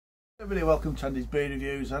Everybody, welcome to Andy's Beer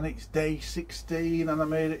Reviews, and it's day 16 and I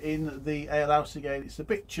made it in the ale house again. It's a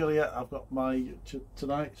bit chillier. I've got my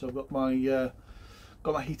tonight, so I've got my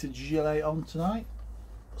heated gilet on tonight,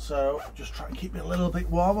 so just try and keep it a little bit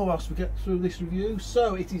warmer whilst we get through this review.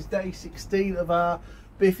 So it is day 16 of our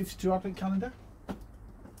Beer52 advent calendar.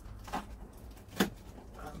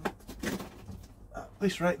 At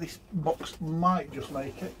this rate, this box might just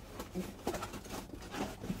make it.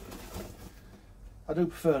 I do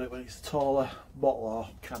prefer it when it's a taller bottle or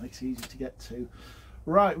can. It's easy to get to.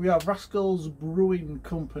 Right, we have Rascals Brewing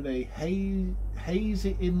Company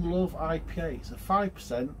Hazy in Love IPA. It's a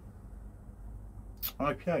 5%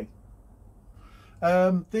 IPA.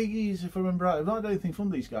 These, if I remember right, I've not had anything from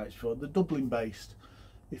these guys before. They're Dublin based,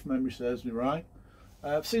 if memory serves me right.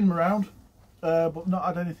 I've seen them around, but not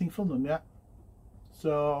had anything from them yet.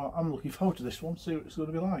 So I'm looking forward to this one, see what it's going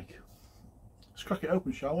to be like. Let's crack it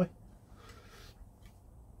open, shall we?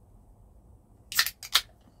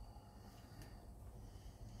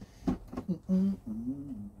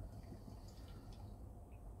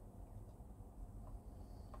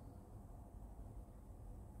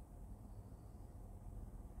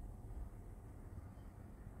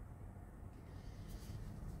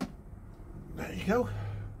 There you go.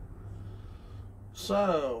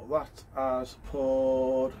 So that has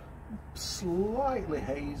poured slightly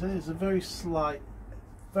hazy. There's a very slight,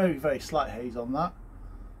 very slight haze on that.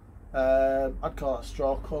 I'd call that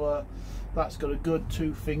straw colour. That's got a good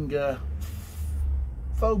 2-finger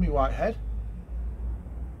foamy white head.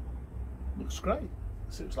 Looks great.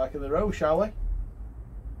 See what it's like in the row, shall we?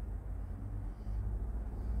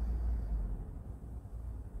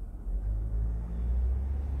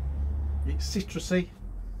 It's citrusy.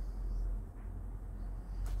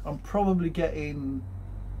 I'm probably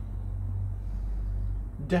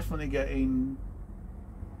definitely getting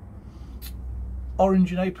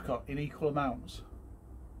orange and apricot in equal amounts.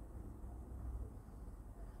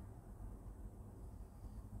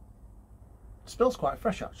 Smells quite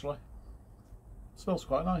fresh actually. Smells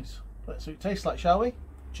quite nice. Let's see what it tastes like, shall we?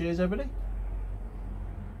 Cheers everybody.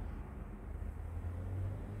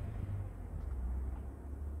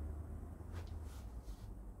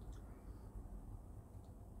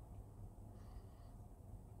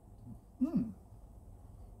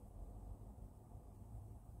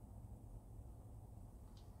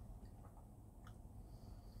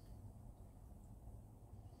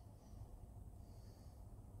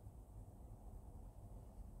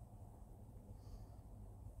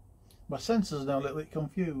 My senses are now a little bit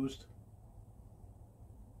confused.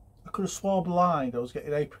 I could have swore blind I was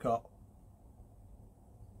getting apricot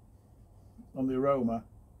on the aroma.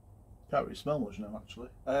 Can't really smell much now actually.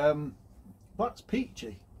 That's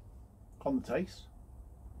peachy on the taste.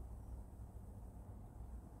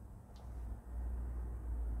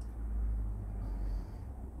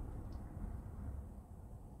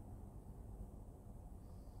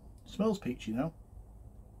 Smells peachy now.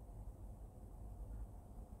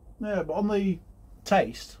 Yeah, but on the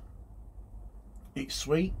taste, it's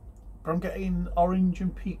sweet, but I'm getting orange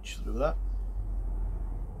and peach through that.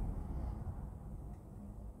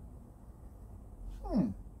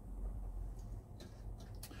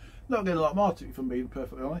 Not getting a lot more to it, if I'm being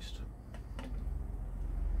perfectly honest.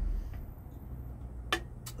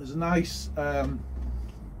 There's a nice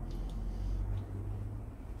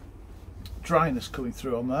dryness coming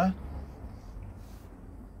through on there.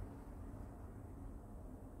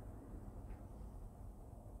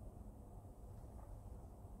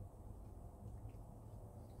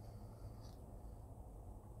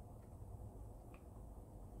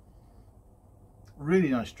 Really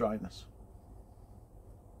nice dryness,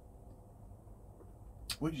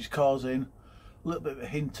 which is causing a little bit of a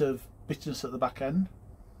hint of bitterness at the back end.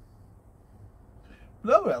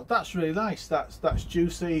 But oh well, that's really nice. That's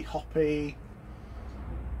juicy, hoppy.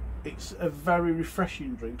 It's a very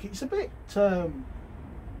refreshing drink. It's a bit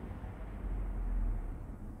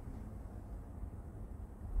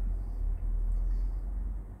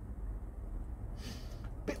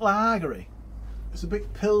lagery. It's a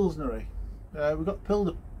bit pilsnery. We got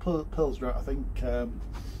Pilsner out, I think,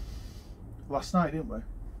 last night, didn't we?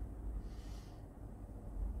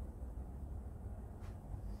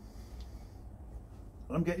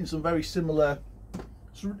 I'm getting some very similar.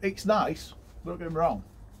 It's nice, don't get me wrong.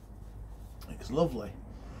 It's lovely.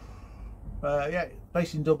 Yeah,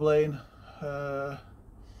 based in Dublin. We have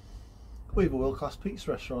a world-class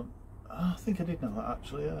pizza restaurant. I think I did know that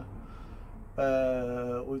actually. Yeah.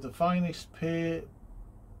 With the finest beer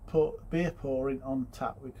pouring on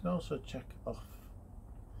tap. We can also check off.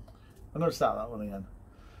 I'm going to start that one again.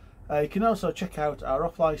 You can also check out our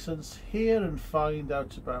off license here and find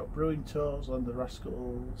out about brewing tours on the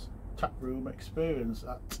Rascals taproom experience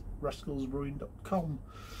at rascalsbrewing.com.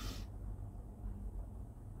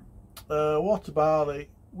 Water, barley,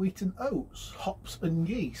 wheat and oats, hops and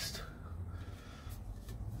yeast.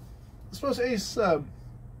 I suppose it is, there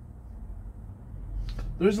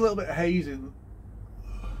is a little bit of hazy.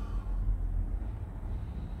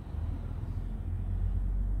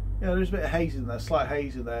 Yeah, there is a bit of haze in there, slight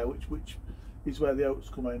haze in there, which is where the oats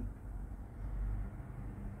come in.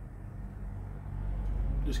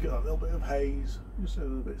 Just get that little bit of haze, just a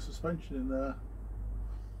little bit of suspension in there.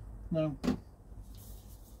 No.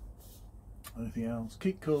 Anything else?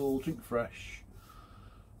 Keep cool, drink fresh.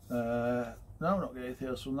 No, not getting anything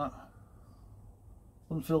else from that.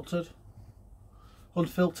 Unfiltered.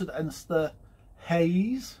 Unfiltered, hence the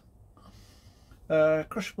haze.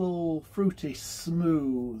 Crushable, fruity,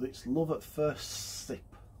 smooth. It's love at first sip.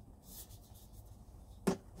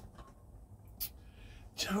 Do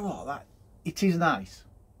you know what? That it is nice.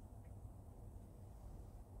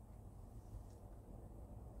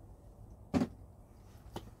 It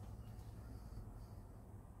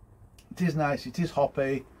is nice. It is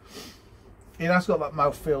hoppy. It has got that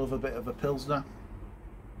mouthfeel of a bit of a pilsner,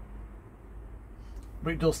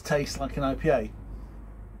 but it does taste like an IPA.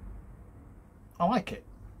 I like it.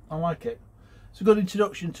 I like it. It's a good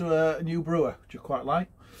introduction to a new brewer, which I quite like.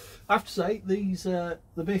 I have to say, these the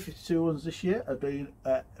Beer52 ones this year have been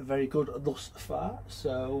very good thus far.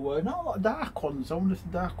 So not a lot of dark ones. I wonder if the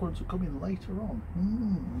dark ones will come in later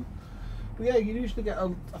on. But yeah, you usually get a.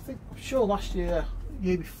 I'm sure last year,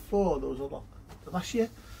 year before, there was a lot. Last year,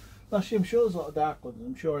 I'm sure there was a lot of dark ones.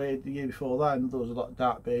 I'm sure the year before then there was a lot of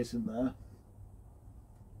dark beers in there.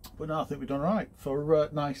 But no, I think we've done right for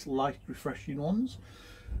nice, light, refreshing ones.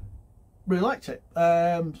 Really liked it.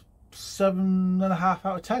 7.5 out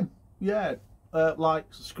of 10. Yeah. Like,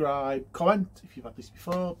 subscribe, comment if you've had this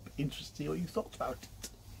before. Interested to see what you thought about it.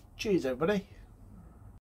 Cheers, everybody.